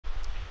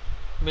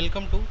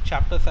Welcome to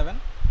chapter 7,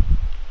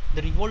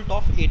 the revolt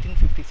of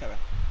 1857.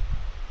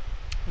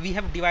 We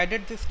have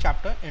divided this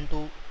chapter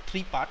into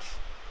 3 parts,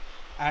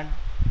 and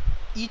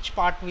each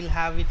part will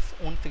have its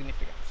own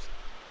significance.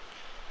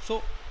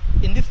 So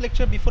in this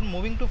lecture, before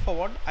moving to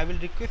forward, I will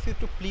request you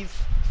to please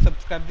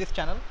subscribe this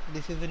channel.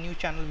 This is a new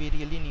channel, we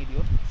really need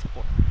your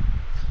support.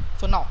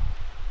 So now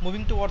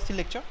moving towards the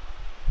lecture,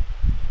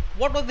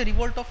 what was the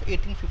revolt of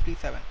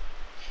 1857?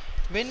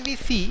 When we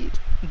see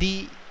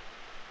the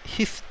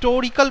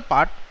historical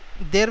part,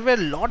 there were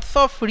lots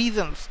of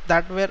reasons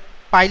that were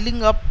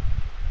piling up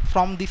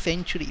from the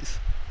centuries,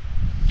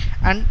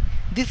 and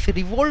this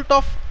revolt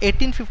of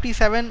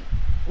 1857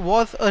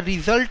 was a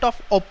result of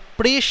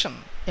oppression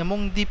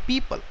among the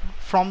people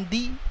from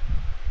the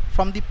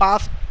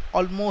past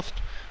almost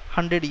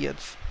 100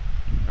 years.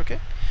 Okay,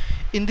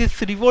 in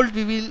this revolt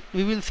we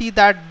will see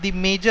that the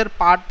major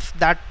parts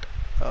that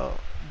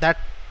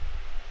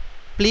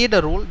played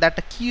a role, that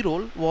a key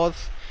role,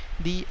 was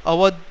the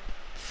Awadh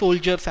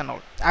soldiers and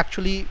all.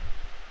 Actually,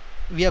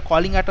 we are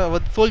calling it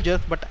Awadh soldiers,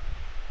 but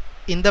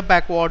in the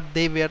backward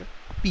they were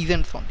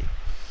peasants only.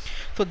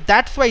 So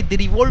that's why the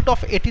revolt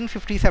of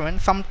 1857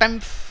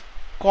 sometimes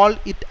call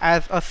it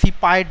as a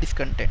sepoy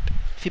discontent.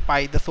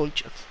 Sepoy, the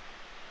soldiers.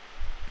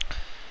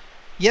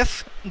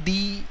 Yes,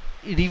 this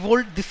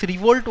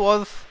revolt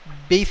was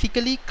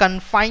basically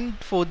confined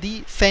for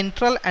the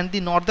central and the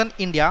northern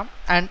India,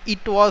 and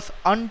it was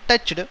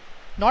untouched,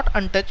 not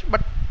untouched,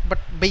 but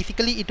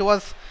basically it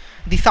was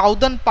the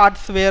southern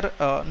parts were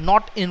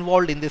not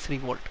involved in this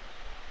revolt.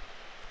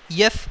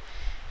 Yes,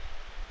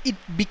 it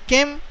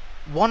became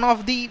one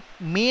of the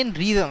main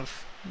reasons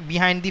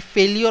behind the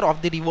failure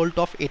of the revolt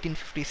of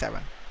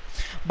 1857.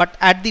 But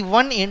at the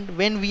one end,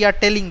 when we are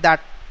telling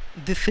that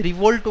this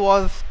revolt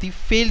was the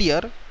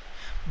failure,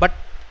 but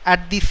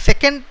at the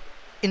second,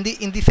 in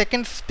the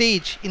second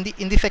stage, in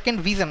the second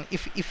vision,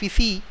 if we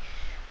see,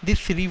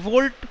 this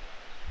revolt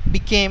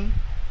became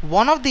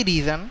one of the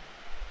reason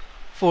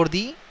for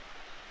the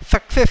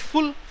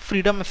successful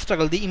freedom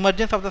struggle, the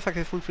emergence of the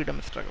successful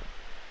freedom struggle.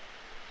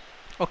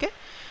 Okay,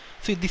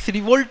 so this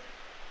revolt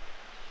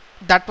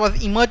that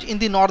was emerged in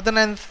the northern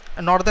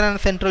and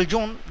central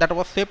zone, that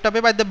was swept away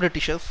by the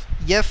Britishers.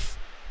 Yes,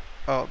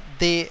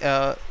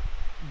 there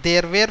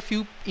were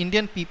few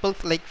Indian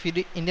peoples, like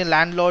few Indian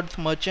landlords,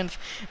 merchants.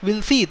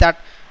 We'll see that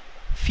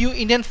few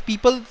Indian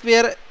people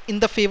were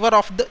in the favor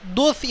of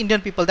those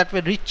Indian people that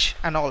were rich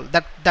and all,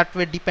 that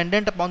were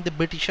dependent upon the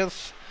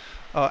Britishers.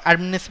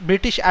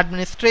 British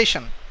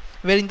administration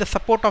were in the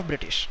support of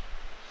British,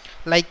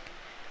 like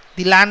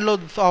the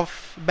landlords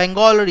of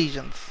Bengal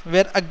regions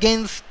were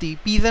against the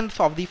peasants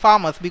of the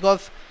farmers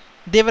because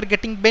they were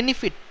getting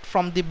benefit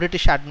from the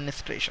British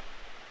administration.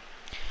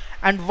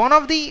 And one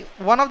of the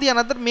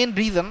another main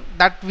reason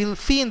that we'll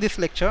see in this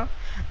lecture,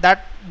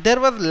 that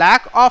there was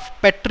lack of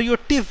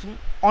patriotism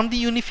on the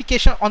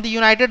unification, on the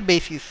united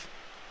basis,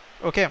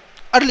 okay,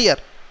 earlier.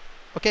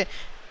 Okay,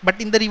 but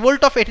in the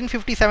revolt of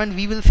 1857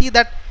 we will see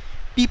that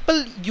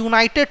people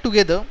united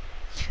together.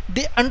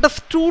 They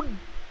understood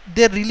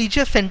their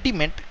religious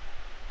sentiment,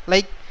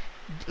 like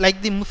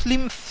the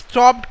Muslims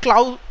stopped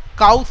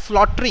cow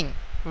slaughtering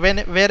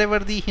wherever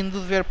the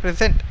Hindus were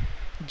present,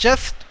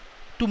 just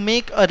to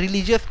make a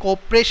religious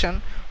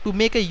cooperation, to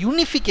make a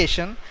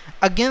unification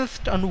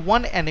against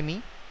one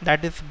enemy,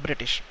 that is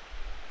British.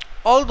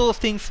 All those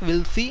things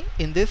we'll see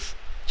in this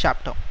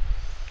chapter.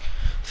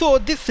 So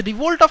this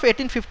revolt of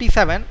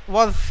 1857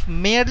 was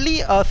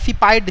merely a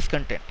sepoy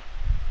discontent.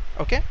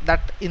 Okay,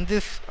 that in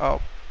this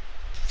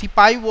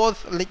sepoy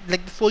was like the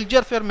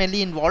soldiers were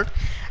mainly involved,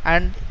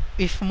 and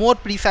if more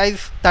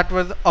precise, that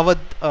was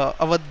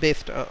Awadh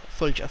based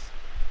soldiers.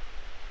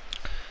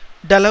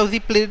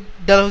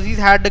 Dalhousie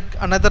had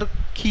another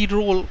key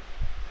role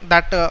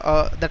that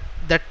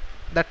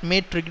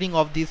made triggering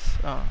of this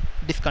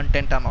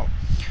discontent and all.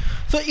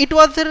 So it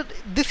was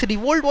this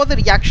revolt was a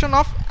reaction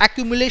of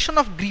accumulation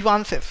of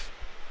grievances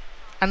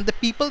and the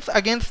peoples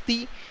against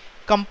the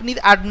company's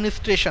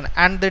administration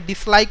and the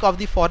dislike of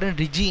the foreign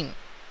regime.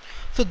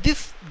 So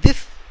this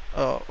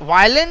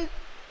violent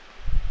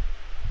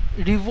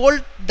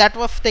revolt that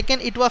was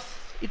taken, it was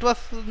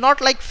not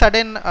like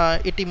sudden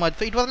it emerged.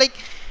 So it was like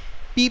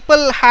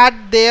people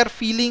had their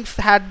feelings,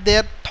 had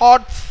their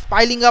thoughts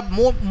piling up.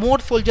 More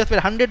soldiers were,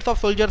 hundreds of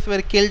soldiers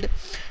were killed,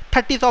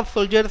 30s of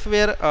soldiers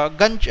were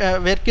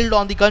were killed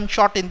on the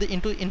gunshot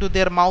into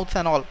their mouths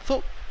and all.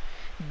 So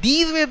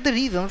these were the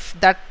reasons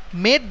that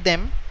made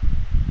them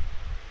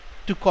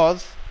to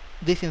cause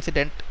this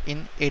incident in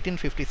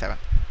 1857.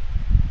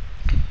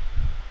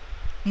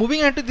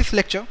 Moving into this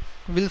lecture,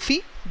 we'll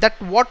see that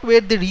what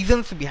were the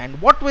reasons behind,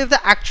 what was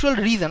the actual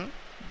reason.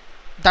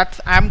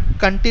 That I am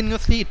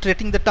continuously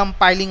iterating the term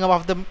piling up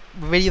of the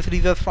various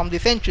reasons from the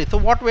century. So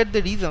what were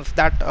the reasons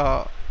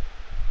that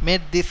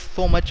made this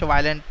so much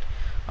violent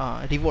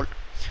revolt?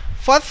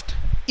 First,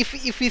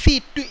 if we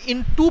see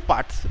in two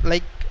parts,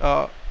 like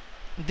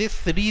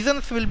these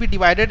reasons will be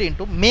divided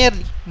into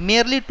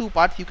merely two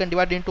parts. You can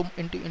divide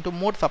into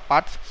more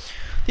subparts.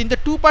 So in the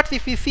two parts,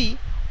 if we see,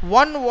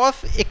 one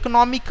was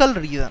economical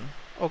reason.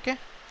 Okay,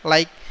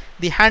 like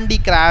the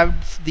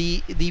handicrafts,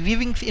 the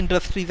weaving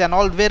industries and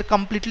all were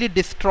completely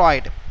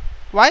destroyed.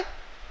 Why?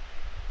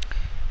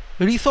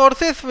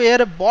 Resources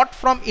were bought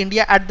from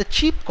India at the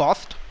cheap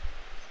cost.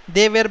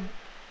 They were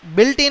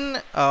built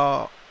in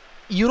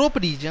Europe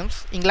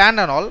regions, England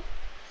and all,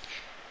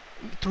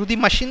 through the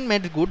machine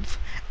made goods,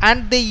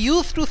 and they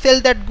used to sell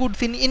that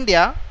goods in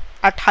India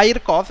at higher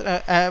cost,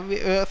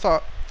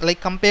 so like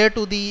compared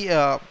to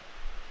the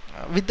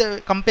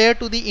compared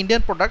to the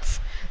Indian products,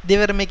 they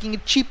were making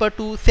it cheaper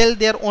to sell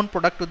their own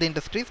product to the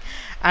industries.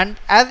 And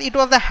as it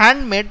was a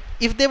handmade,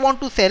 if they want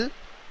to sell,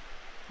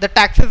 the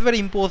taxes were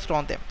imposed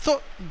on them.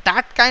 So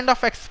that kind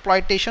of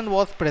exploitation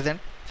was present.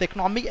 So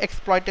economic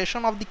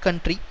exploitation of the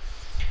country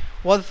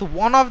was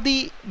one of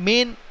the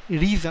main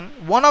reason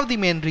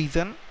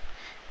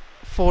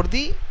for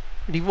the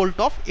revolt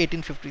of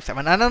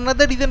 1857. And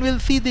another reason, we'll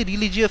see the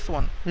religious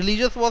one.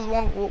 Religious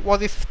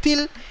was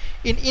still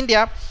in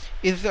India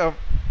is a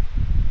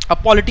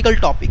political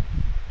topic.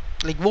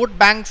 Like vote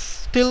banks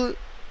still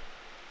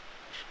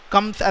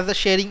comes as a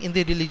sharing in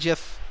the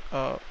religious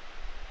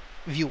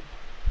view.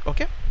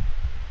 Okay.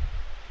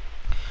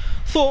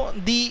 So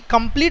the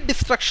complete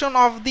destruction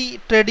of the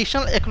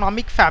traditional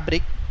economic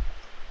fabric,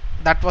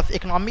 that was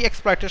economic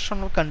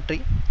exploitation of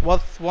country, was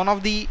one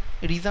of the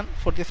reason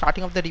for the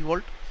starting of the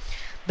revolt.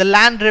 The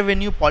land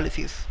revenue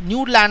policies,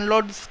 new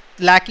landlords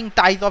lacking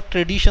ties of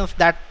traditions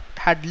that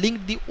had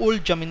linked the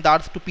old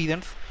jamindars to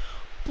peasants,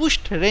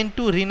 pushed rent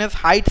to ruinous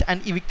heights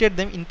and evicted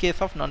them in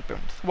case of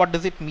non-payments. What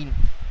does it mean?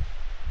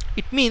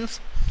 It means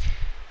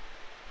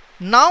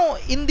now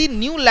in the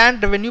new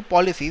land revenue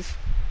policies,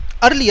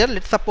 earlier,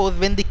 let's suppose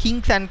when the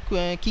kings and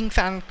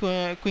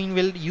queen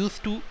will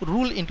used to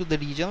rule into the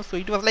region, so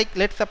it was like,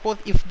 let's suppose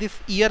if this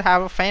year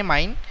have a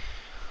famine,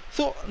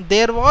 so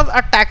there was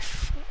a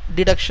tax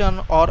deduction,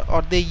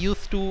 or they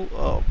used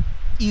to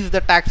ease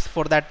the tax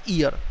for that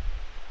year.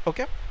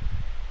 Okay,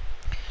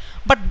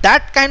 but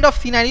that kind of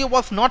scenario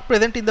was not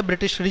present in the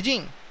British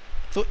regime.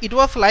 So it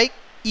was like,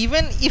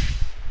 even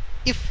if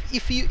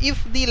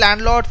the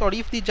landlords or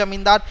if the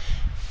jamindar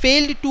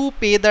failed to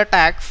pay the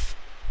tax,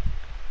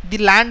 the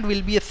land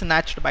will be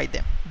snatched by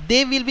them.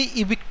 They will be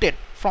evicted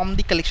from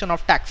the collection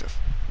of taxes.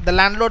 The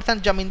landlords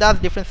and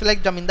jamindars difference,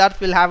 like jamindars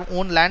will have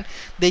own land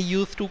they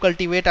used to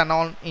cultivate and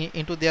all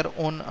into their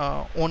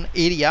own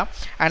area,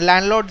 and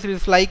landlords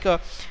is like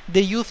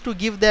they used to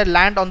give their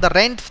land on the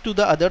rents to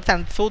the others,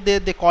 and so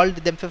they called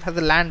themselves as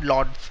the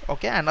landlords.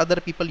 Okay, and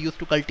other people used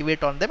to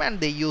cultivate on them and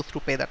they used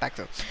to pay the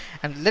taxes.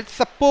 And let's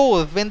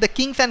suppose when the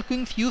kings and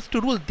queens used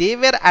to rule, they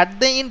were at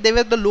the end, they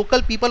were the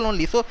local people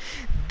only, so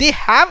they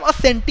have a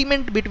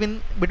sentiment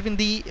between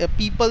the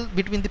people,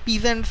 between the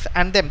peasants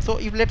and them. So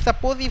if let's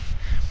suppose if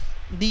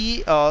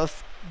the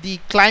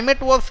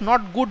climate was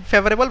not good,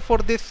 favorable for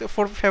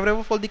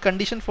the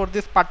condition for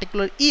this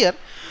particular year,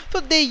 so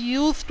they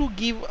used to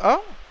give a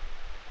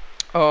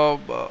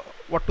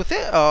what to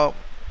say,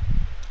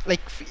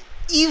 like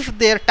ease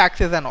their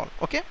taxes and all.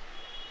 Okay,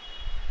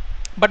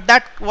 but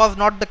that was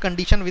not the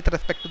condition with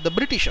respect to the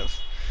Britishers.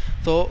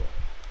 So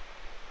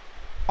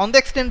on the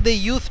extent they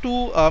used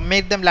to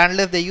make them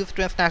landless, they used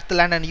to snatch the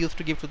land and used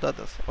to give to the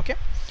others. Okay,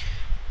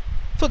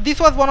 so this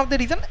was one of the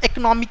reason,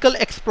 economical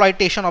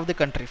exploitation of the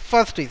country.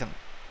 First reason.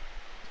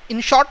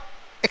 In short,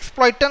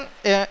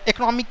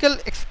 economical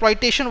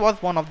exploitation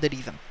was one of the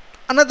reason.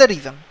 Another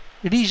reason,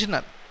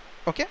 regional.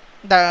 Okay,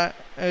 the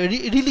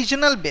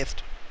regional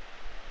based.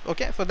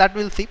 Okay, so that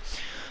we'll see.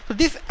 So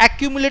this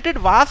accumulated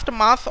vast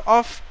mass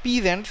of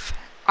peasants,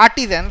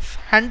 artisans,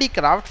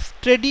 handicrafts,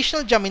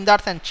 traditional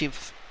jamindars and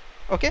chiefs.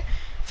 Okay,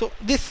 so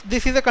this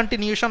is a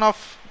continuation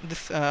of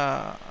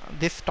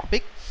this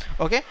topic.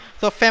 Okay,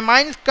 so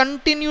famines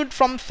continued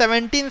from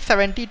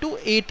 1770 to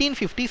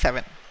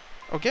 1857.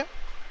 Okay,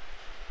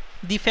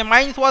 the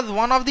famines was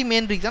one of the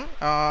main reason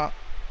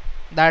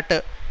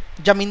that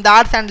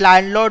jamindars and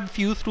landlords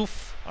used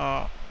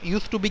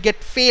to be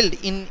get failed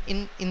in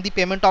the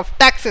payment of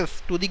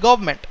taxes to the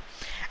government,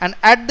 and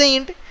at the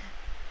end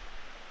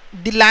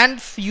the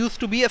lands used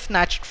to be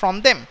snatched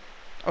from them.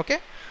 Okay,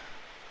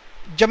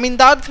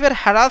 jamindars were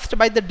harassed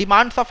by the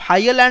demands of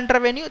higher land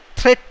revenue,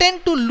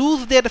 threatened to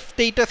lose their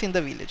status in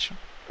the village.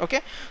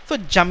 Okay, so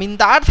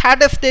jamindars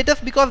had a status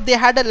because they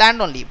had a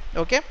land only.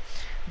 Okay,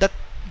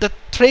 the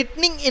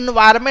threatening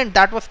environment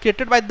that was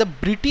created by the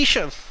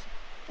Britishers,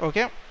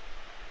 okay,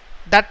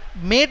 that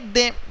made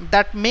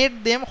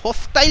them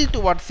hostile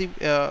towards the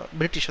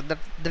Britishers. That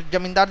the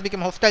jamindars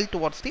became hostile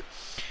towards the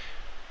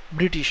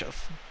Britishers.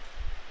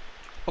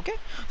 Okay,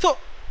 so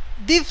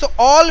this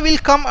all will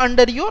come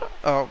under your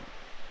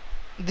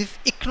this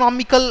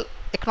economical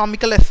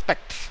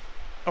aspects.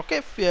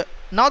 Okay,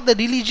 now the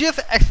religious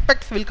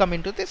aspects will come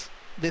into this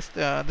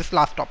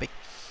last topic,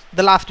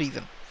 the last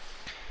reason.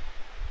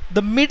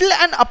 The middle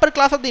and upper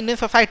class of the Indian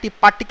society,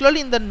 particularly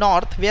in the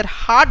north, were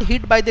hard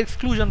hit by the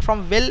exclusion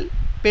from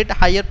well-paid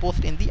higher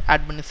posts in the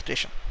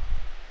administration.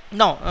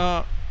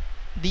 Now,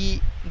 the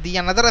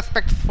another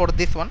aspect for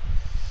this one,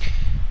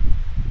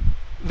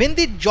 when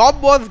the job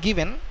was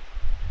given,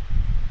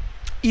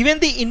 even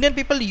the Indian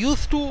people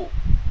used to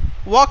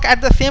work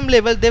at the same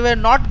level, they were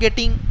not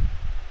getting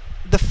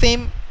the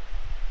same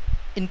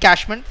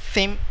encashment,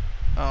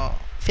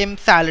 same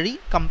salary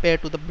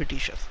compared to the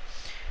Britishers.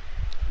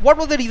 What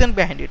was the reason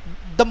behind it?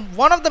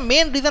 One of the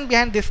main reason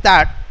behind this,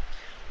 that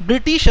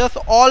Britishers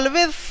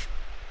always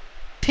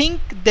think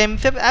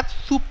themselves as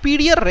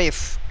superior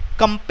race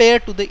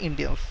compared to the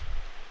Indians.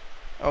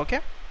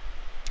 Okay,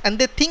 and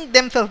they think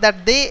themselves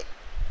that they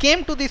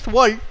came to this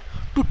world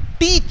to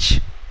teach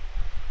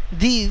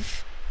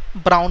these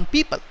brown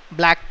people,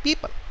 black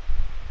people.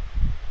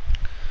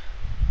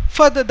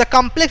 Further, the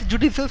complex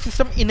judicial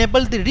system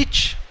enabled the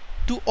rich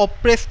to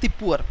oppress the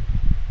poor.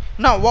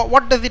 Now,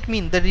 what does it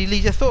mean? The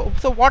religious. So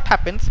what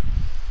happens?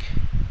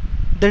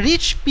 The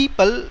rich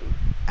people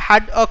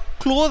had a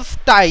close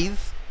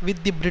ties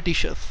with the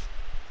Britishers.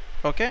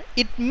 Okay,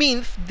 it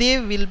means they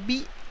will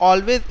be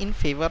always in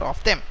favor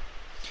of them.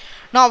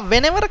 Now,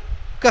 whenever a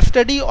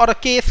custody or a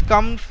case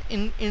comes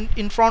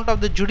in front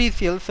of the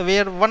judicials,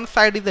 where one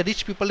side is the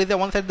rich people is there,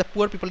 one side the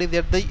poor people is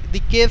there,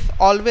 the case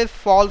always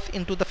falls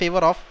into the favor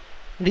of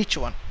rich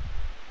one.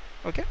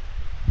 Okay.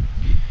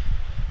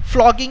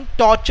 Flogging,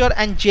 torture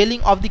and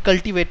jailing of the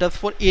cultivators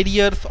for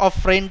arrears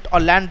of rent or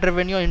land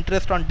revenue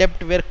interest on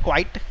debt were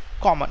quite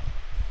common.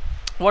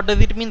 What does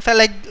it mean? So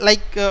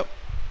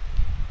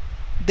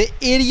the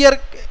area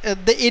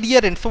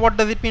rent. So what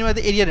does it mean by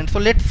the area rent? So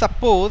let's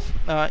suppose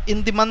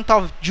in the month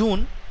of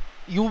June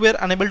you were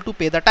unable to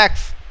pay the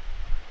tax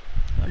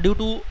due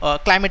to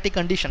climatic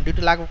condition, due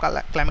to lack of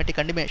climatic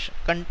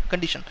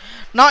condition.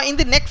 Now in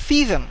the next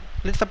season,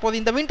 let's suppose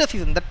in the winter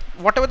season, that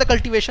whatever the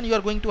cultivation you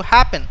are going to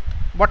happen,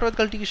 whatever the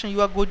cultivation you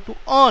are going to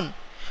earn,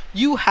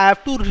 you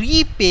have to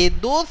repay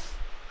those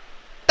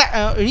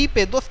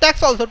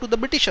tax also to the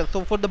Britishers.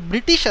 So for the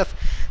Britishers,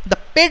 the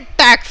paid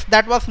tax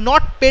that was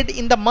not paid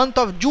in the month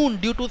of June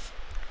due to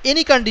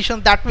any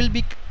condition, that will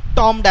be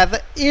termed as an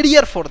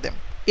arrear for them,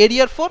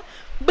 arrear for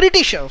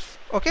Britishers.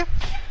 Okay,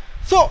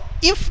 so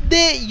if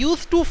they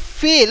used to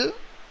fail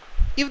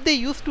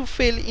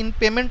in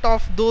payment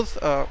of those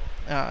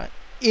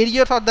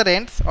arrears or the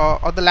rents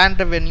or the land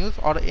revenues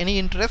or any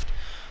interest,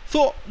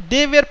 so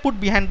they were put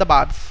behind the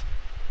bars.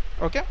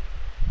 Okay,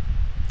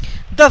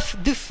 thus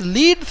this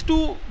leads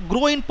to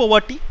grow in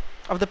poverty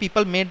of the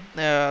people,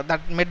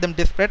 that made them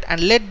desperate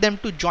and led them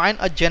to join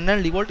a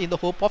general revolt in the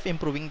hope of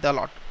improving the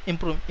lot.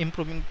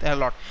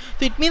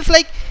 So it means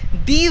like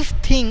these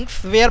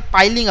things were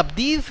piling up.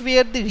 These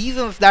were the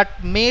reasons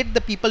that made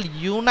the people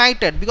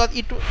united, because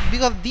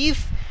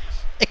these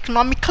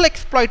economical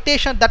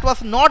exploitation that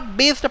was not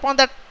based upon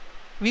that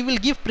we will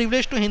give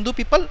privilege to Hindu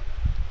people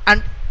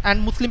and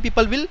Muslim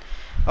people will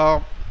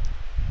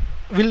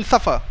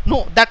suffer.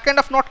 No, that kind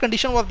of not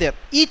condition was there.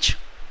 Each,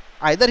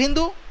 either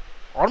Hindu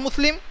or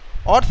Muslim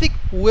or Sikh,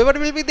 whoever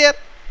will be there,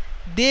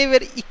 they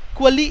were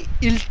equally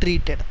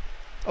ill-treated.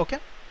 Okay.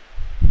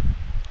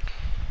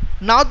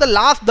 Now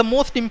the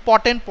most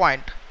important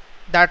point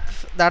that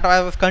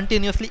I was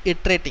continuously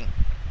iterating,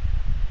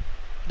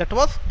 that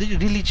was the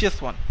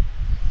religious one.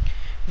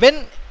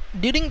 When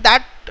during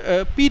that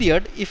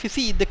period, if you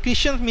see, the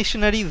Christian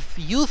missionaries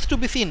used to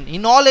be seen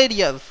in all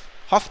areas,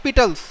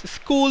 hospitals,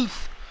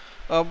 schools,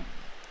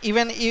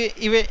 even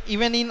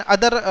in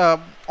other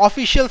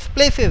official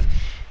places.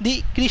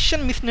 The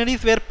Christian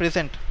missionaries were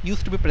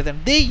used to be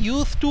present. They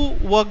used to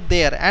work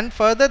there, and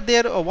further,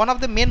 one of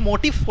the main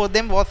motives for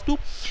them was to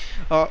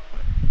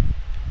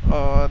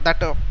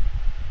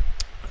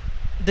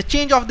the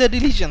change of their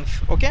religions.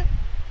 Okay,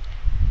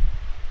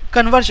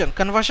 conversion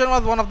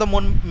was one of the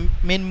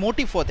main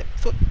motive for them.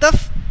 So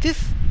thus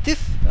this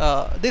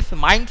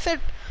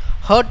mindset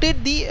hurt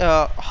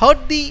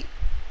the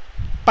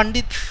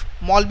Pandits,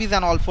 Maulvis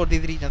and all for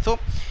these regions. So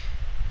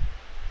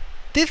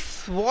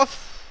this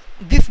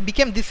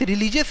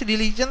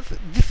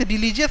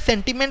religious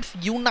sentiments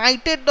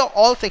united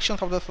all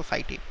sections of the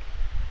society.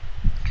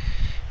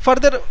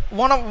 Further,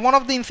 one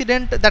of the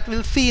incident that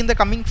we'll see in the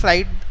coming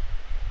slide,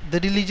 the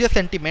religious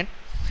sentiment,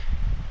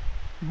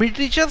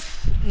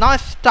 Britishers now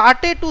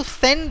started to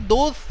send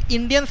those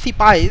Indian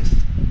sepais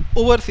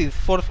overseas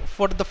for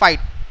the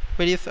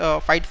various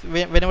fights.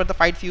 Whenever the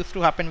fights used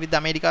to happen with the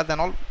Americas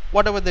and all,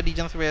 whatever the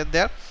regions were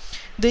there,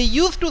 they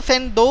used to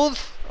send those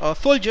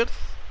soldiers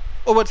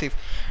overseas.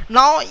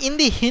 Now in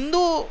the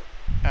Hindu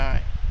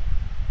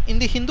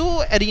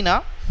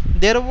arena,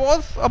 there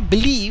was a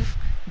belief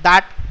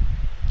that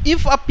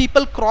if a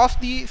people cross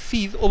the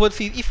seas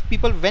overseas, if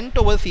people went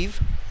overseas,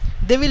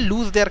 they will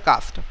lose their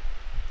caste.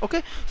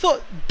 Okay,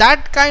 so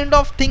that kind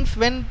of things,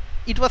 when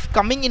it was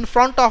coming in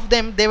front of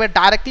them, they were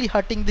directly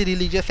hurting the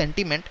religious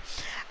sentiment,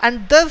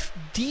 and thus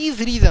these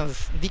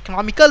reasons, the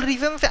economical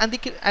reasons and the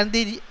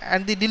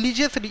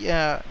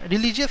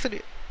religious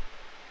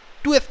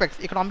two aspects,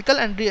 economical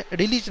and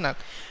religional,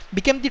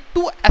 became the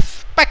two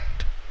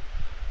aspects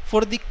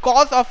for the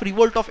cause of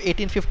revolt of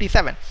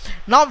 1857.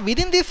 Now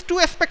within these two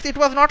aspects, it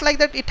was not like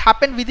that it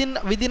happened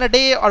within a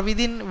day or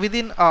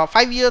within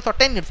 5 years or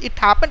 10 years. It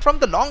happened from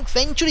the long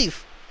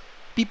centuries.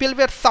 People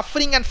were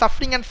suffering and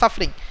suffering and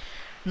suffering.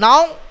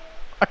 Now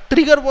a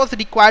trigger was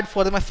required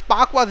for them, a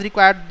spark was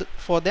required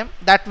for them,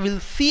 that we'll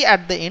see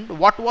at the end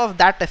what was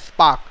that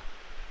spark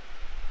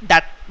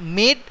that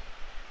made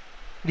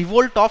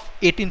revolt of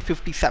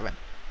 1857.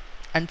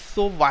 And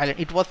so violent,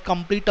 it was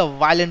complete a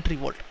violent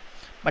revolt,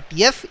 but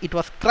yes, it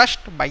was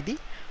crushed by the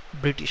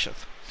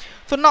Britishers.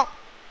 So now,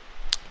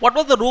 what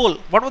was the role,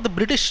 what was the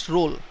British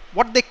role,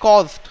 what they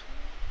caused,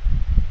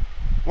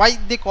 why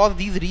they caused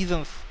these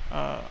reasons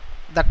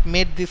that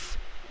made this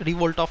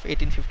revolt of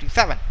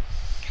 1857.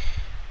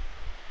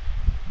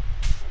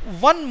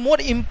 One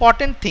more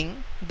important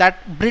thing,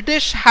 that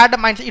British had a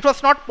mindset, it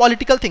was not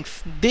political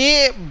things,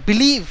 they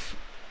believe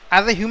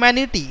as a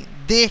humanity,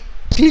 they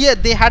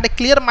had a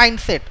clear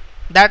mindset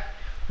that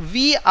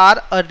we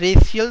are a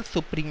racial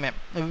supreme,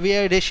 we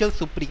are racial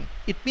supreme.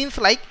 It means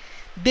like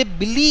they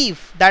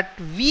believe that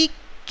we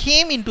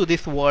came into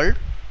this world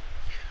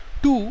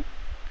to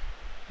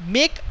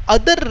make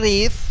other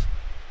race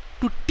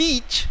to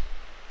teach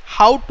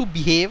how to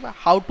behave,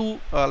 how to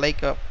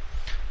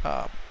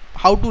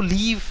how to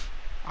live,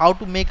 how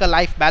to make a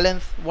life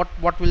balance,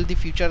 what will the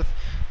future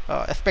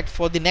aspects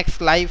for the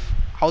next life,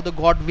 how the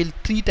God will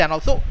treat, and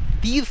also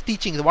these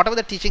teachings, whatever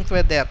the teachings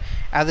were there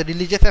as a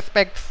religious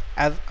aspects,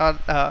 as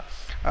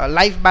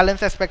life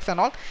balance aspects and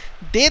all,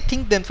 they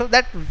think themselves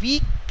that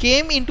we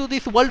came into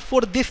this world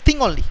for this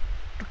thing only,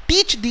 to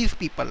teach these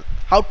people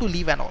how to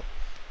live and all.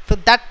 So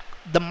that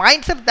the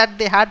mindset that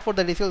they had for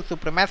the racial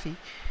supremacy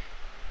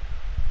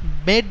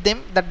made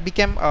them, that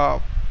became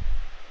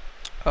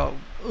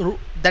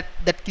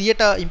that create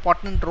a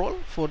important role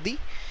for the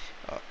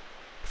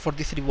for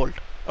this revolt.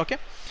 Okay,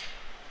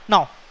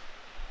 now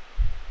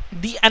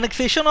the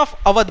annexation of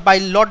Awadh by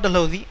Lord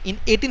Dalhousie in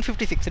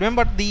 1856.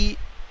 Remember, the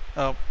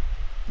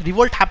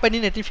revolt happened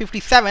in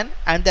 1857,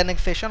 and the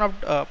annexation of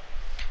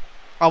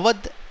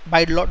Awadh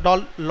by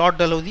Lord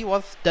Dalhousie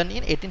was done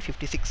in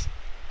 1856.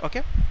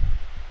 Okay,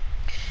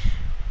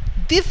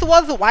 this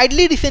was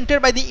widely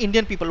resented by the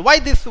Indian people. Why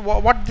this?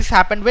 What this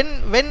happened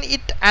when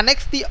it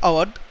annexed the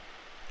Awadh?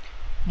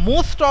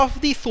 Most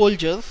of the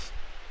soldiers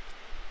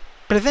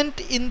present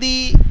in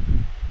the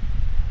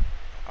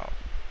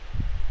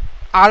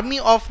army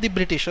of the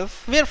Britishers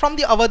were from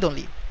the Awadh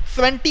only.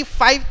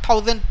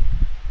 75,000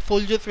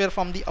 soldiers were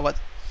from the Awadh.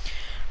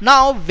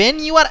 Now, when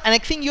you are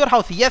annexing your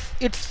house, yes,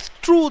 it's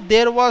true,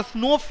 there was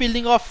no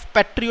feeling of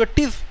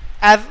patriotism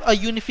as a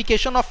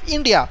unification of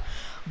India,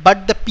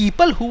 but the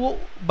people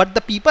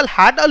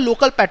had a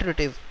local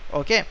patriotism.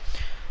 Okay,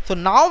 so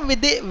now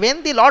when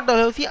the Lord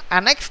Dalhousie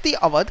annexed the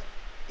Awadh,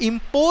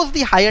 imposed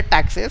the higher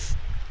taxes,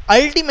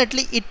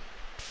 ultimately it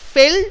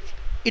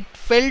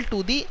fell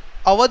to the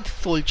Awadh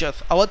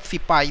soldiers, Awadh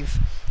sepais,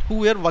 who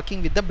were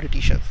working with the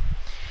Britishers.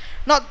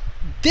 Now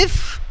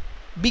this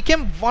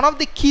became one of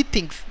the key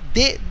things.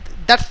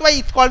 That's why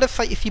it's called a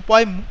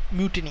sepoy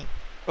mutiny.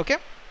 Okay,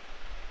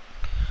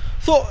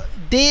 so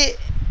they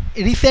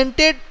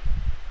resented,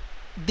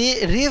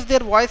 they raised their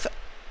voice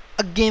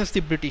against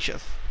the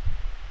Britishers.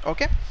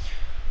 Okay,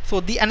 so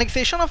the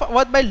annexation of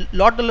Awadh by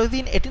Lord Dalhousie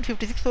in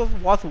 1856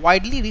 was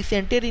widely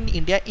resented in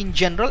India in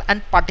general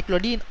and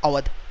particularly in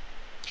Awadh,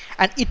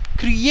 and it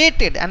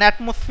created an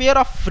atmosphere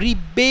of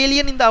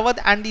rebellion in the Awadh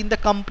and in the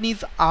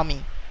company's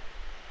army.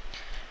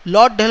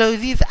 Lord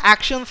Dalhousie's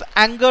actions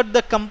angered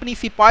the company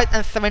sepoys,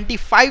 and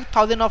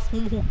 75,000 of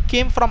who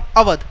came from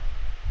Awadh,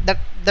 that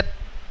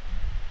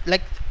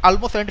like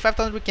almost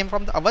 75,000 came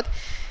from the Awadh,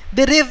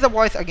 they raised the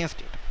voice against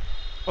it.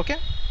 Okay,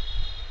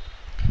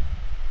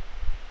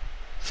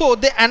 so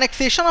the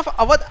annexation of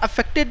Awadh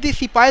affected the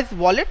sepoys'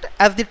 wallet,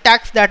 as the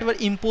tax that were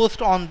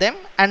imposed on them,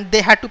 and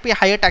they had to pay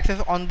higher taxes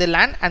on the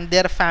land and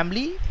their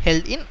family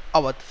held in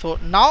Awadh. So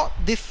now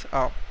this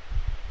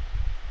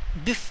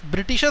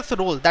Britishers'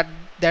 role, that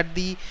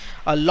the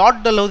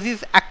Lord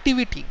Dalhousie's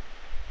activity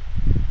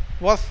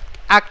was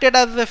acted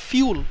as a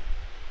fuel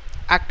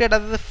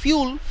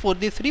for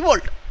this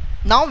revolt.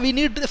 Now we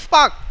need the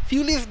spark.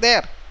 Fuel is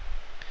there.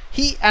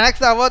 He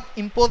annexed the Awadh,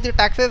 imposed the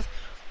taxes.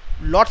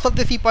 Lots of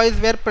the sepoys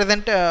were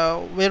present,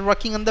 were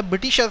working on the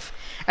Britishers,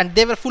 and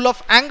they were full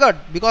of anger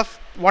because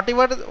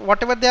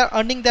whatever they are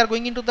earning, they are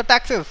going into the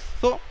taxes.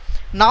 So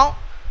now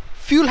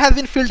fuel has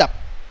been filled up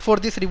for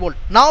this revolt.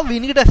 Now we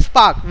need a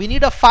spark, we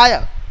need a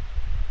fire.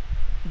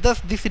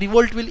 Thus this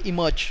revolt will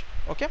emerge.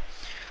 Okay,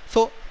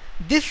 so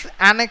this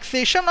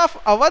annexation of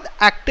Awadh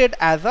acted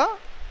as a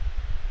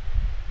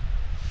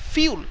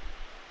fuel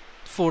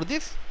for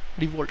this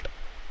revolt.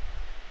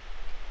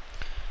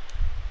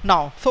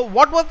 Now, so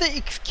what was the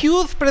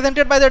excuse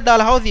presented by the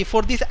Dalhousie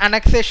for this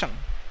annexation?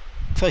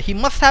 So he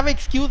must have an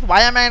excuse.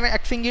 Why am I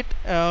annexing it?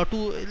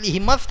 He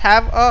must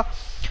have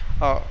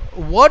a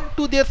word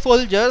to their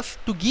soldiers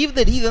to give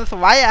the reasons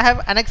why I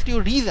have annexed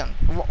your region.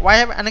 Why I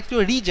have annexed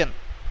your region?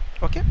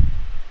 Okay.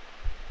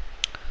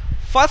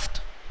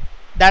 First,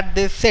 that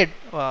he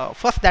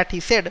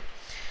said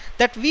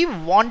that we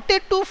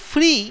wanted to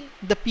free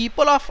the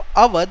people of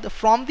Awadh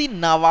from the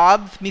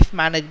Nawab's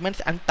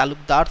mismanagements and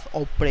Talukdar's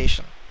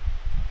operation.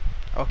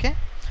 Okay,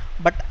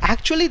 but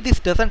actually this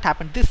doesn't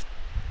happen. This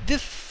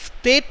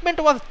statement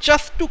was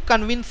just to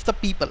convince the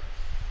people,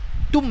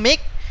 to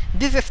make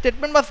This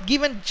statement was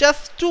given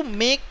just to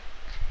make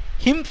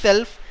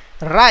himself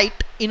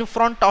right in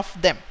front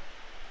of them.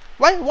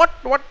 Why?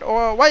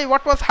 Why?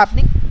 What was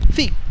happening?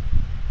 See,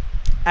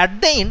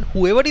 at the end,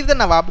 whoever is the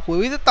Nawab,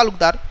 whoever is the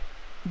Talukdar,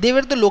 they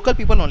were the local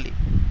people only.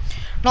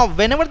 Now,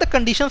 whenever the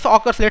conditions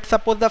occurs, let's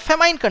suppose the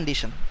famine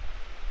condition.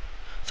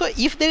 So,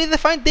 if there is a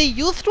famine, they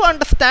used to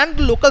understand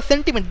the local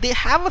sentiment. They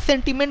have a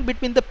sentiment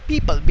between the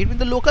people, between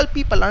the local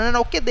people, and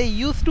okay, they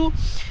used to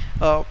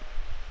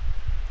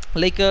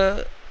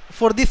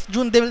for this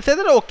June, they will say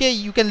that okay,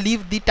 you can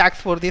leave the tax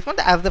for this month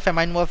as the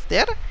famine was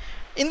there.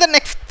 In the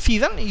next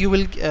season, you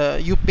will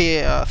you pay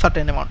a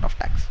certain amount of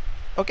tax.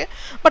 Okay,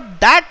 but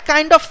that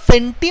kind of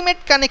sentiment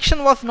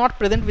connection was not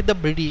present with the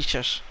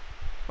Britishers.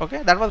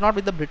 Okay, that was not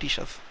with the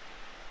Britishers.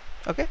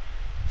 Okay,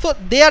 so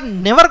they are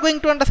never going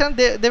to understand.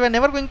 They were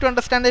never going to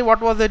understand what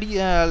was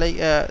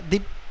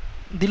the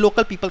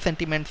local people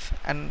sentiments,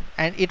 and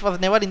it was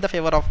never in the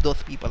favor of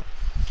those people.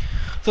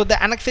 So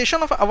the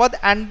annexation of Awadh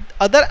and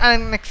other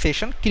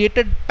annexation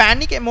created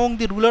panic among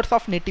the rulers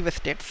of native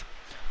states.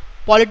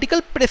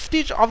 Political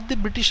prestige of the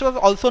Britishers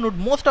also known.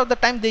 Most of the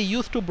time they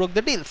used to broke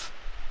the deals.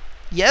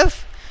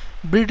 Yes,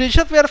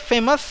 Britishers were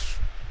famous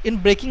in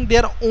breaking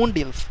their own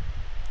deals.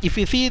 If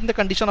you see in the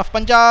condition of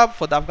Punjab,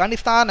 for the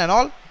Afghanistan and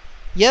all,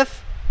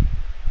 yes,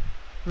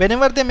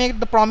 whenever they made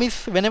the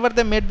promise, whenever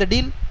they made the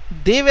deal,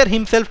 they were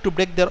himself to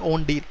break their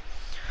own deal.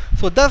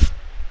 So thus,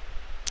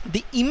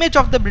 the image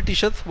of the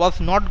Britishers was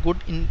not good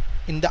in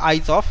the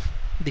eyes of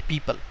the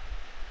people.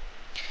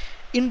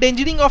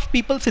 Endangering of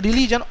people's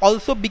religion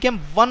also became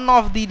one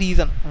of the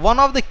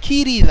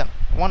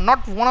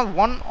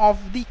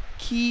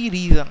key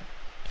reason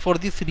for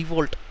this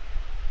revolt.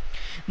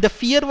 The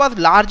fear was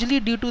largely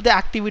due to the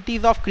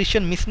activities of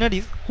Christian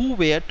missionaries who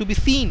were to be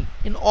seen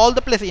in all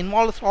the places, in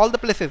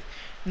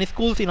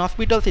schools, in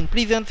hospitals, in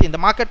prisons, in the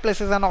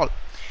marketplaces and all.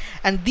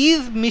 And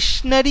these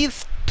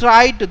missionaries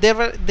tried, they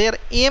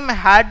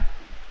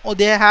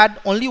had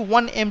only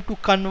one aim: to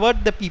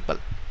convert the people.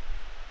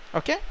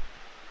 Okay,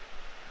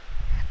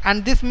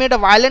 and this made a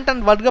violent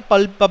and vulgar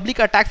public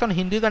attacks on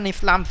Hindus and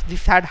Islams.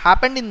 This had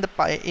happened in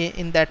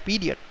that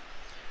period.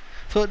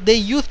 So they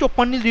used to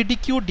openly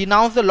ridicule,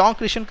 denounce the long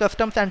Christian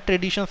customs and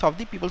traditions of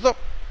the people. So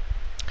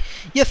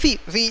yes, see,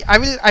 I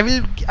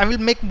will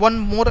make one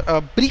more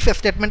brief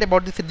statement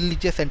about this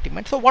religious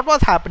sentiment. So what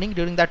was happening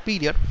during that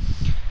period?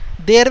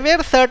 There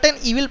were certain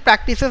evil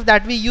practices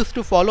that we used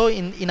to follow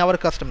in our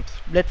customs.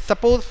 Let's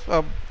suppose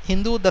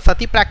Hindu, the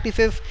sati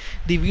practices,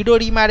 the widow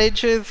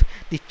remarriages,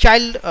 the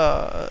child,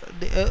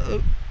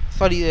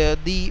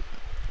 the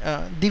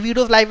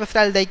widow's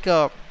lifestyle, like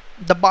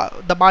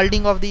the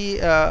balding of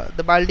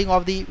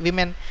the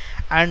women,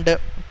 and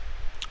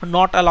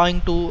not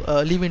allowing to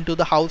live into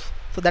the house.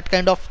 So that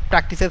kind of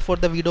practices for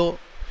the widow,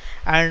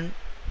 and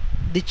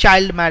the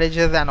child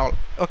marriages and all.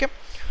 Okay,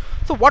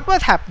 so what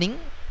was happening?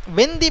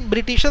 When the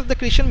Britishers, the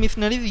Christian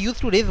missionaries,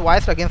 used to raise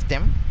voice against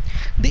them,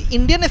 the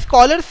Indian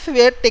scholars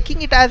were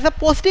taking it as a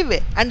positive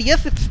way. And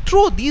yes, it's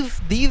true, these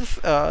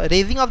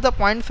raising of the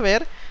points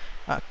were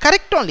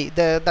correct only.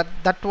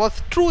 That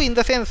was true in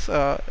the sense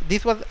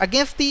this was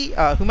against the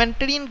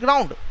humanitarian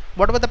ground.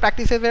 Whatever the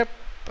practices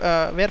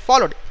were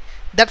followed,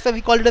 that's why we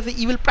call it as the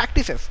evil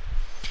practices.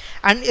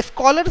 And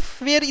scholars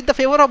were in the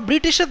favor of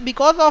Britishers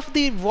because of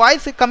the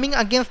voice coming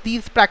against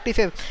these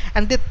practices,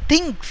 and they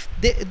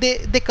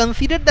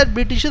considered that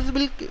Britishers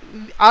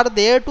are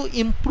there to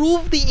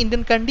improve the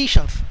Indian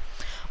conditions.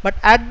 But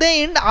at the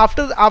end,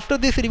 after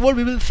this revolt,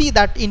 we will see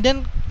that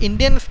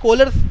Indian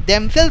scholars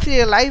themselves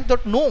realized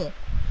that no,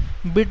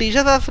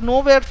 Britishers are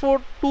nowhere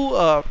for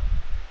to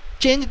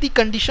change the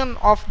condition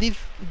of these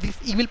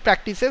evil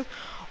practices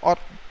or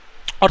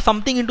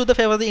something into the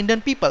favor of the Indian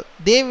people.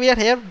 They were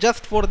here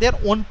just for their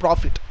own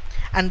profit,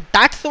 and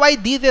that's why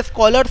these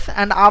scholars,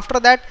 and after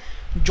that,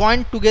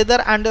 joined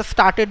together and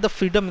started the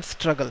freedom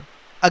struggle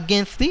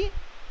against the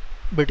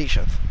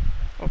Britishers.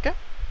 Okay,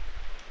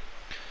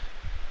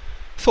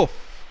 so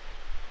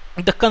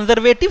the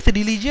conservative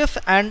religious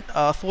and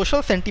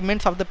social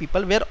sentiments of the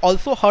people were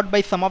also hurt by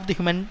some of the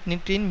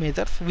humanitarian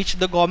measures which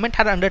the government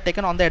had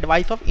undertaken on the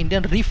advice of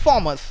Indian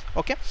reformers.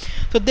 Okay,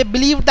 so they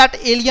believed that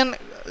alien,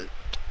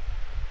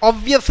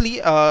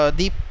 obviously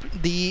the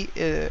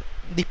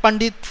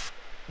Pandits,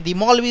 the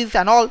Maulvis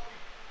and all,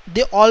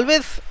 they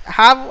always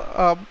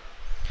have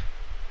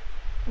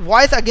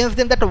voice against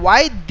them, that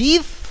why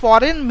these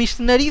foreign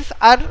missionaries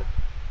are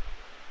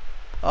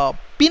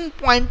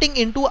pinpointing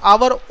into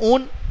our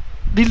own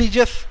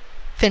religious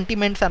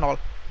sentiments and all.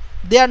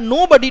 They are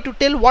nobody to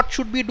tell what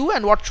should we do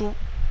and what should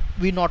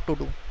we not to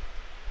do.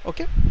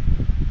 Okay,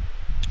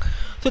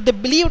 so they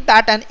believed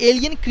that an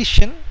alien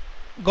Christian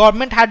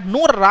government had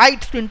no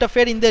rights to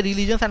interfere in their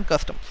religions and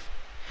customs.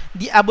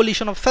 The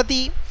abolition of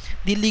sati,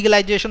 the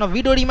legalization of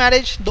widow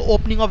remarriage, the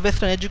opening of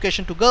Western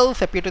education to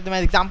girls appear to them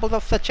as examples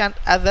of such as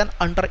an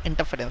under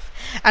interference.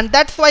 And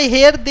that's why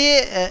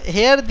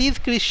these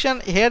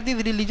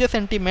religious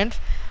sentiments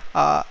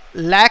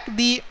lack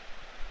the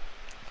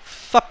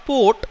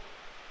support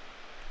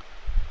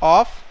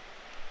of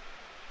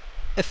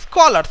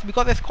scholars,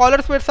 because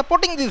scholars were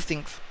supporting these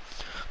things.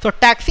 So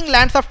taxing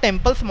lands of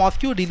temples,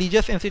 mosques,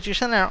 religious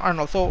institutions, and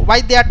also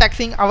why they are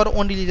taxing our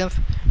own religions?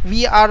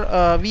 We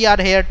are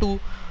here to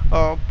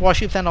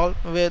worship and all.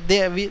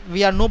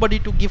 We are nobody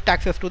to give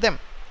taxes to them.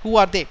 Who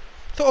are they?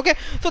 So okay,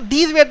 so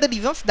these were the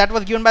reasons that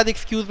was given by the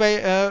excuse by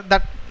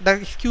the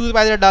excuse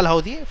by the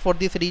Dalhousie for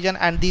this region,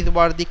 and these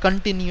were the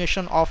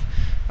continuation of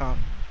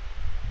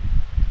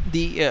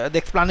the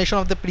explanation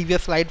of the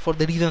previous slide for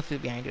the reasons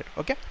behind it.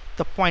 Okay,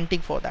 the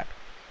pointing for that.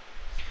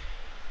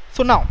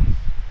 So now,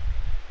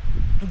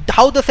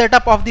 how the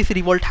setup of this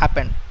revolt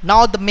happened.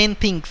 Now the main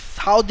things,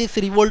 how this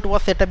revolt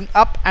was setting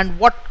up and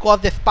what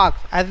caused the sparks.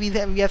 As we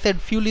have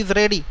said, fuel is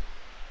ready.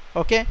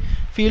 Okay,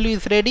 fuel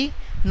is ready.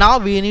 Now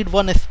we need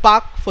one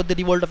spark for the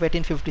revolt of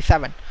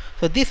 1857.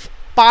 So this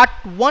part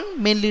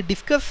 1 mainly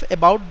discuss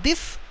about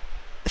this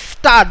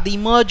start, the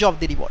emerge of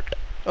the revolt.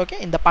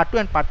 Okay, in the part 2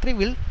 and part 3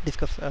 we'll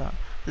discuss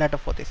later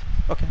for this.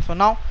 Okay, so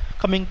now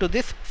coming to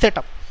this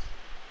setup.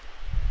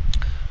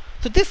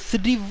 So this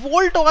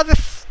revolt was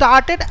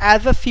started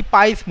as a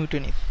Sepoys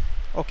mutiny.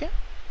 Okay,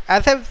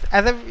 as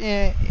I've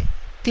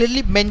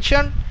clearly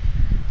mentioned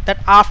that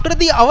after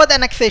the Awadh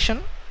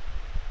annexation,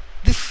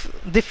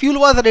 the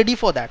fuel was ready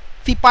for that.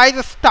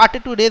 Sepoys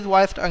started to raise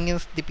voice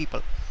against the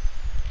people,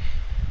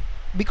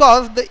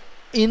 because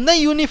in the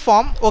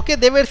uniform, okay,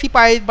 they were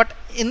Sepoys, but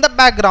in the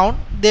background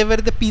they were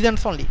the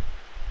peasants only.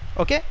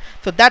 Okay,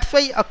 so that's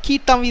why a key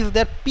term is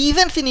there,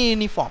 peasants in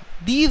uniform.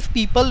 These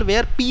people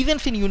were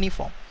peasants in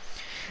uniform.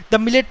 The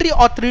military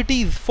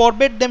authorities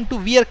forbade them to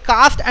wear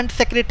caste and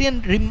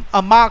sectarian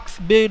marks,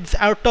 beards,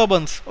 or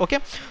turbans. Okay,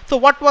 so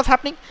what was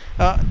happening?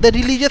 The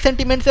religious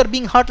sentiments were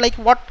being hurt, like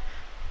what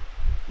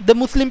the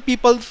Muslim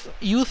peoples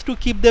used to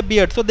keep their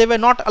beard, so they were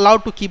not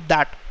allowed to keep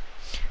that.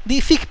 The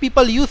Sikh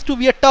people used to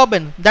wear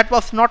turban, that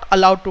was not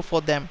allowed to for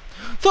them.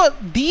 So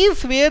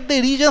these were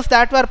the regions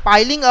that were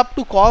piling up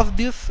to cause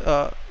this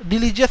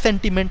religious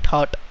sentiment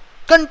hurt,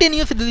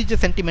 continuous religious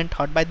sentiment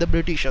hurt by the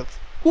Britishers.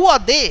 Who are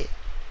they?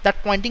 That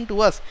pointing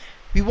to us.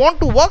 We want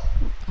to work,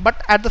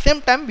 but at the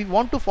same time we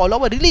want to follow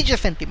our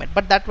religious sentiment,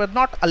 but that was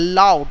not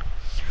allowed.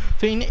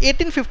 So in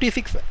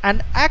 1856,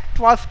 an act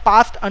was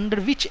passed under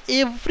which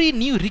every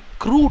new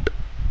recruit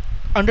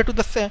under to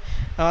the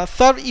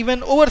serve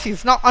even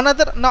overseas. Now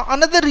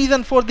another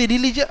reason for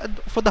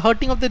the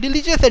hurting of the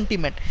religious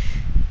sentiment.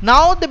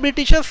 Now the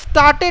Britishers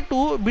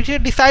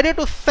decided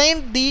to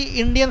send the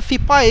Indian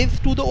Sepoys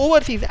to the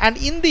overseas, and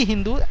in the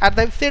Hindu, as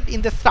I've said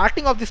in the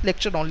starting of this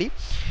lecture only,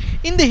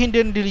 in the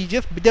Indian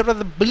religious there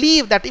was a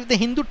belief that if the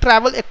Hindu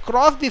travel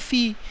across the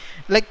sea,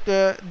 like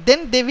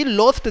then they will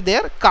lose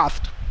their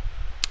caste.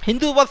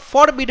 Hindu was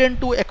forbidden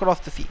to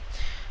across the sea.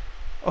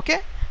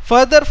 Okay.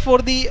 Further, for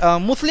the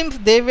Muslims,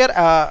 they were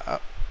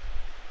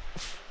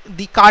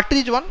the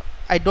cartridge one.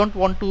 I don't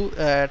want to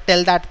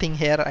tell that thing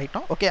here right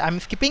now. Okay, I'm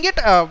skipping it.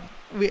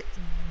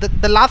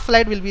 The last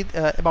slide will be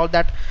about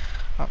that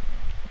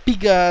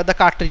the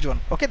cartridge one.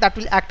 Okay, that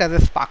will act as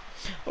a spark.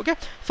 Okay,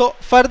 so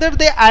further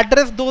they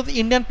address those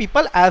Indian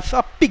people as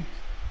a pig,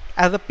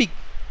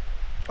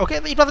 Okay,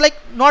 it was like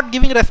not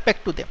giving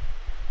respect to them.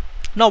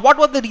 Now what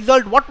was the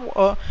result?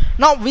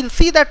 Now we'll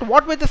see that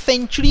what were the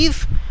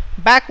centuries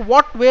back,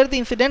 what were the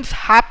incidents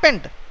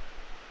happened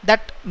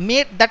that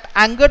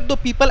angered the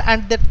people,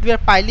 and that were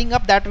piling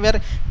up, that were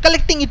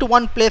collecting into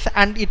one place,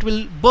 and it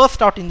will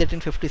burst out in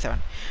 1857.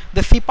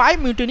 The Sepoy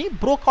mutiny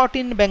broke out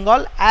in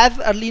Bengal as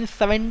early in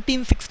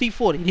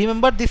 1764.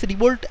 Remember, this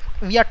revolt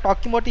we are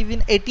talking about is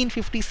in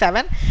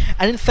 1857,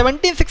 and in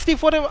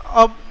 1764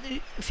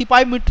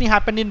 Sepoy mutiny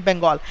happened in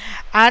Bengal,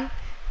 and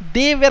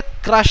they were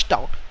crushed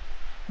out.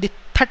 The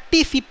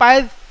 30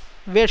 Sepoys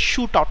were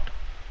shot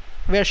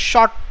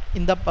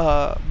in the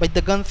by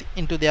the guns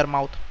into their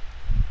mouth.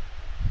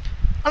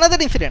 Another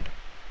incident.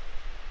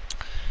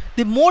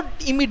 The more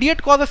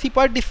immediate cause of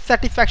Sepoy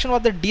dissatisfaction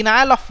was the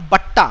denial of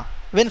batta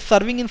when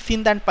serving in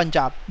Sindh and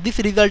Punjab. This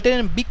resulted in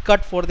a big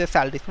cut for their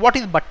salaries. What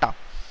is batta?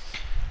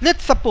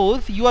 Let's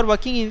suppose you are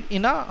working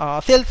in a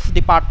sales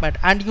department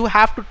and you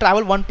have to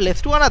travel one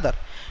place to another.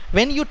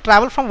 When you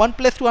travel from one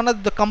place to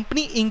another, the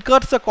company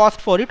incurs the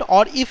cost for it,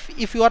 or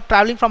if you are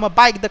traveling from a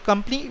bike, the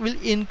company will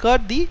incur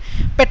the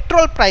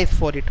petrol price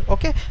for it.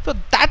 Okay, so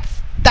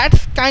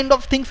that's kind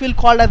of things we'll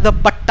call as the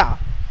batta.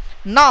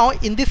 Now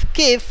in this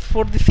case,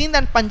 for the Sindh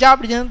and Punjab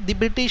region, the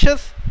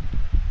Britishers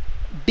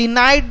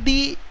denied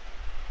the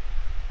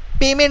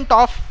payment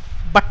of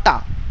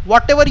batta.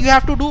 Whatever you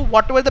have to do,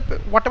 whatever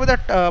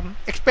the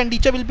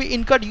expenditure will be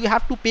incurred, you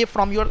have to pay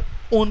from your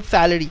own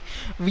salary.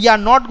 We are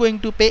not going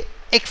to pay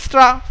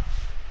extra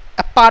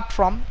apart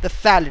from the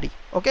salary.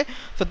 Okay,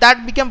 so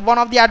that became one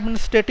of the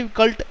administrative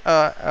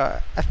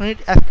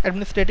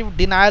administrative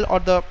denial, or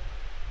the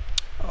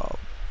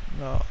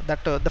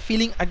the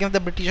feeling against the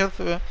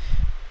Britishers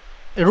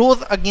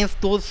rose against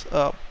those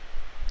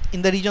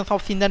in the regions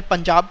of Sindh and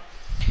Punjab.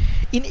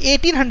 In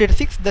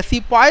 1806, the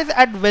Sepoys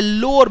at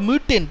Vellore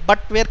mutinied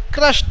but were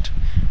crushed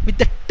with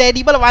the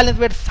terrible violence,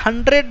 where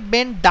 100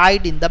 men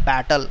died in the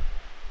battle.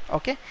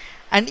 Okay,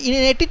 and in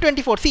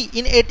 1824, see,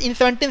 in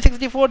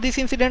 1764 this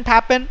incident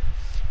happened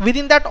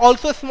Within that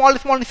also small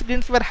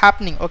incidents were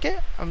happening. Okay,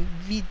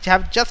 we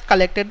have just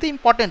collected the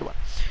important one.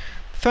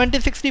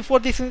 1764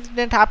 this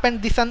incident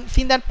happened. This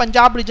seen that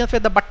Punjab regions where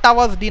the Batta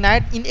was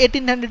denied. In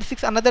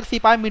 1806 another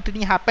Sepoy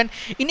mutiny happened.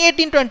 In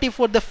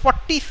 1824 the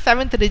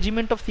 47th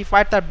regiment of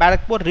Sepoys at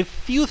Barakpur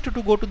refused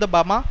to go to the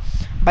Burma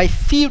by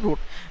sea route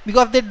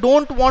because they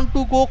don't want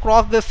to go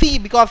across the sea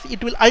because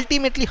it will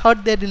ultimately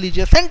hurt their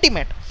religious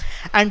sentiment.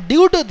 And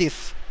due to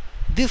this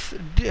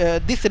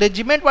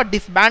regiment was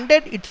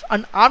disbanded. Its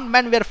unarmed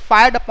men were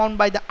fired upon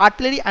by the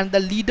artillery and the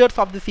leaders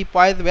of the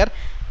Sepoys were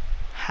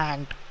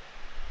hanged.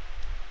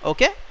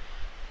 Okay,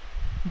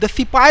 the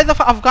Sepoys of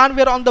Afghan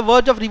were on the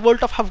verge of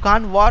revolt of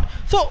Afghan war.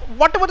 So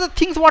whatever the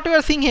things what we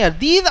are seeing here,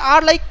 these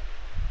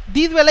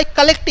were like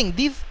collecting,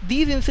 these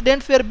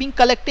incidents were being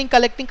collecting.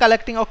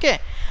 Okay,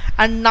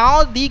 and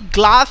now the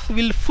glass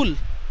will full.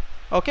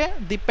 Okay,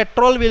 the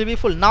petrol will be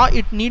full. Now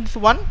it needs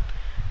one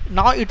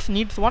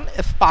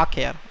spark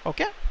here.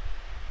 Okay,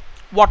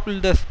 what will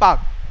the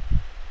spark?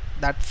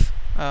 That's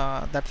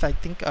I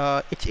think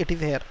it is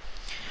here.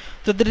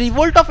 So the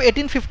revolt of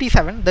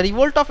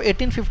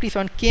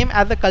 1857 came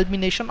as a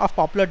culmination of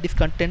popular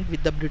discontent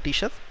with the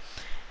Britishers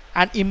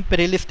and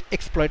imperialist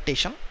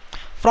exploitation.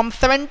 From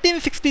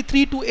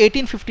 1763 to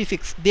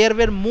 1856, there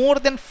were more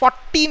than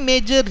 40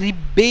 major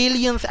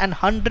rebellions and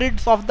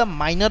hundreds of the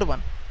minor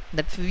one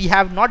that we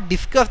have not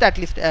discussed at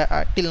least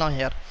till now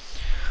here.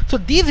 So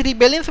these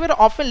rebellions were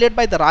often led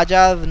by the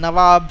Rajas,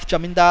 Nawabs,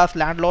 Jamindars,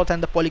 landlords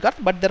and the oligarchs,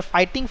 but their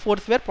fighting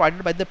force were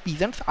provided by the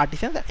peasants,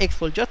 artisans and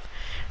ex-soldiers,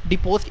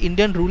 deposed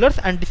Indian rulers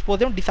and disposed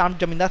them, disarmed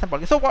Jamindars and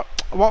politics. So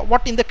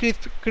what in the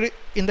crisp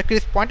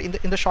point,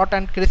 in the short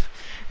and crisp,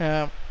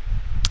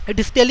 it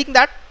is telling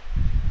that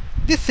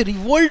this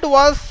revolt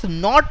was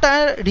not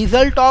a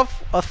result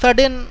of a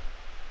sudden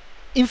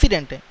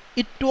incident.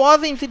 It was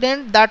an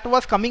incident that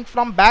was coming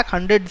from back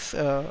hundreds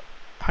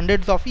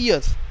of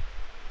years,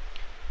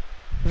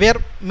 where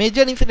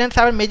major incidents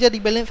happen, major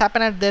rebellions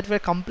happen, and they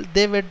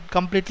were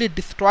completely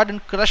destroyed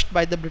and crushed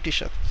by the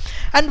Britishers.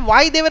 And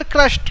why they were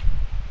crushed?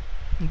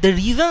 The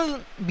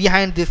reason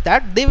behind this,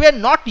 that they were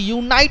not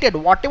united.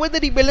 Whatever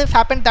the rebellions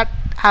happened, that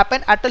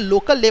happened at a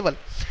local level.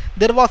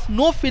 There was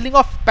no feeling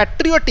of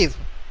patriotism.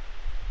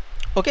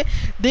 Okay,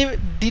 they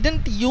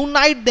didn't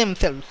unite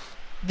themselves.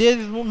 There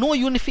is no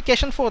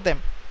unification for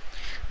them.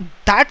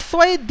 That's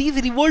why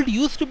these revolts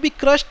used to be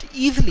crushed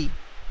easily.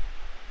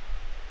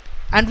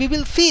 And we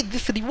will see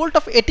this revolt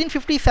of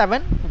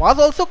 1857 was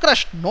also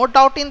crushed, no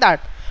doubt in that.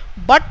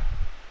 But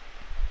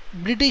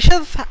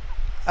Britishers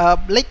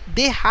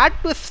they had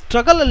to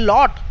struggle a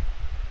lot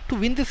to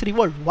win this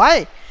revolt.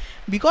 Why?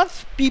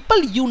 Because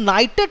people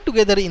united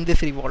together in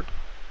this revolt.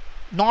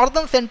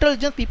 Northern Central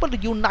region people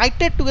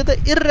united together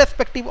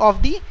irrespective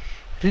of the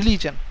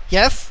religion.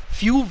 Yes,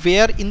 few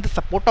were in the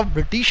support of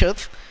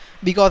Britishers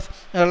because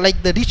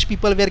like the rich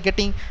people were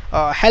getting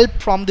help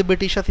from the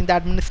Britishers in the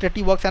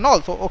administrative works and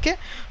also. Okay,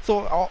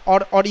 so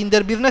or in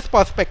their business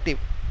perspective,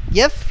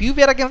 yes, few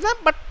were against them,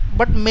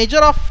 but major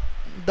of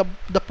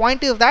the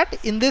point is that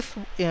in this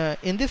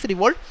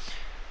revolt,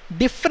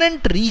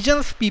 different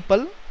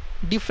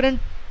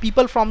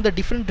people from the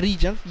different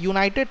regions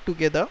united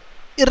together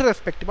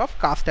irrespective of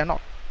caste and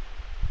all.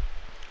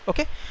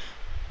 Okay,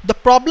 the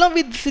problem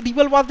with this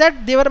revolt was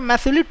that they were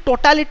massively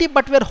totality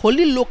but were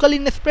wholly local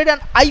in spread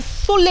and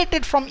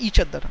isolated from each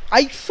other.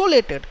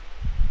 Isolated.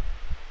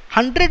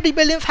 100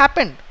 rebellions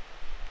happened.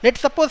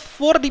 Let's suppose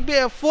four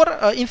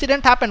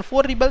incidents happened,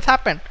 4 rebels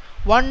happened,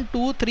 1,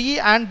 2, 3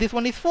 and this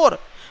one is 4,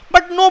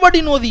 but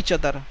nobody knows each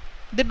other.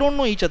 They don't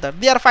know each other.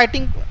 They are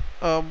fighting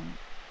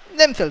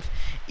themselves.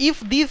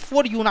 If these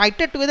 4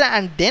 united together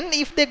and then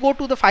if they go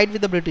to the fight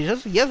with the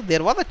Britishers, yes,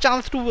 there was a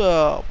chance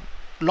to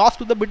loss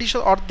to the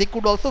Britishers, or they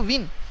could also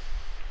win.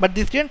 But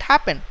this didn't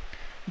happen.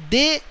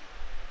 They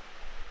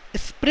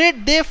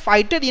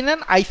fighted in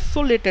an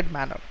isolated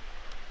manner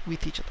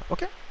with each other.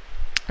 Okay.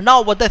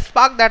 Now, what the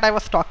spark that I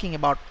was talking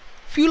about,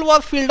 fuel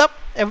was filled up,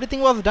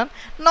 everything was done.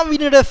 Now we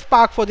need a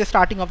spark for the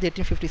starting of the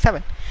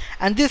 1857,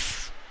 and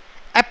this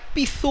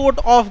episode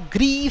of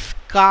grease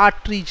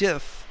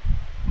cartridges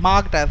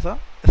marked as a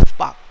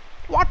spark.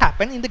 What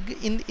happened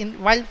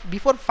while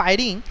before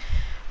firing?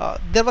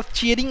 There was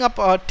tearing up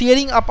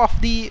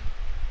of the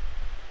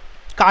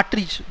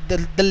cartridge.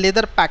 The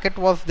leather packet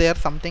was there,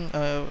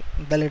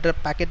 the leather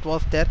packet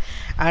was there,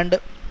 and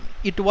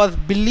it was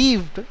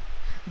believed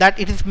that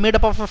it is made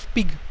up of a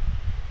pig.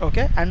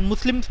 Okay, and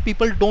Muslims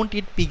people don't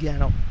eat pig, you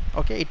know.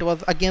 Okay, it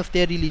was against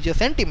their religious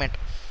sentiment.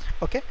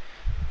 Okay,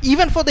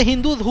 even for the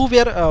Hindus who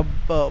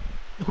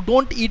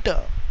don't eat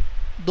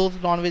those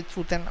non-veg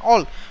foods and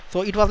all.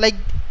 So it was like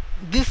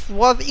this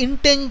was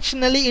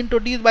intentionally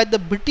introduced by the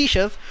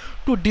Britishers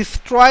to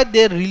destroy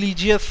their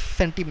religious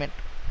sentiment.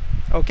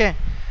 Okay,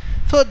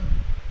 so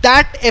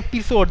that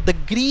episode, the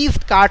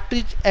greased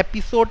cartridge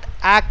episode,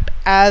 act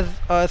as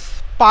a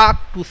spark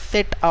to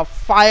set a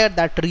fire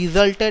that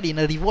resulted in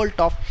a revolt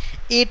of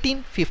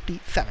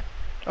 1857.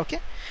 Okay,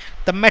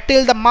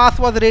 the mass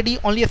was ready,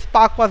 only a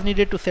spark was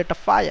needed to set a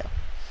fire.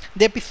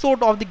 The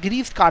episode of the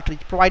greased cartridge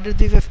provided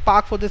this a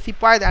spark for the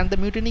sepoys, and the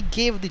mutiny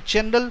gave the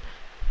general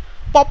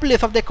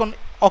populace of the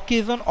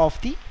occasion of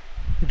the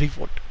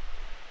revolt.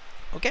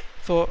 Okay,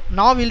 so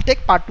now we'll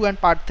take part 2 and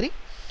part 3.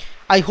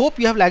 I hope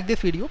you have liked this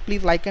video.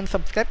 Please like and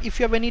subscribe. If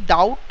you have any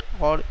doubt,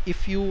 or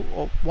if you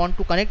want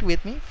to connect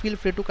with me, feel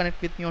free to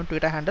connect with me on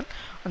Twitter handle,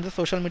 and the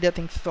social media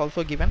things is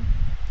also given.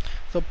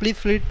 So please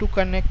free to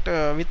connect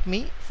with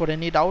me for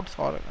any doubts,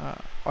 or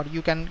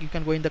you can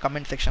go in the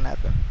comment section as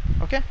well.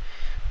 Okay,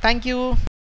 thank you.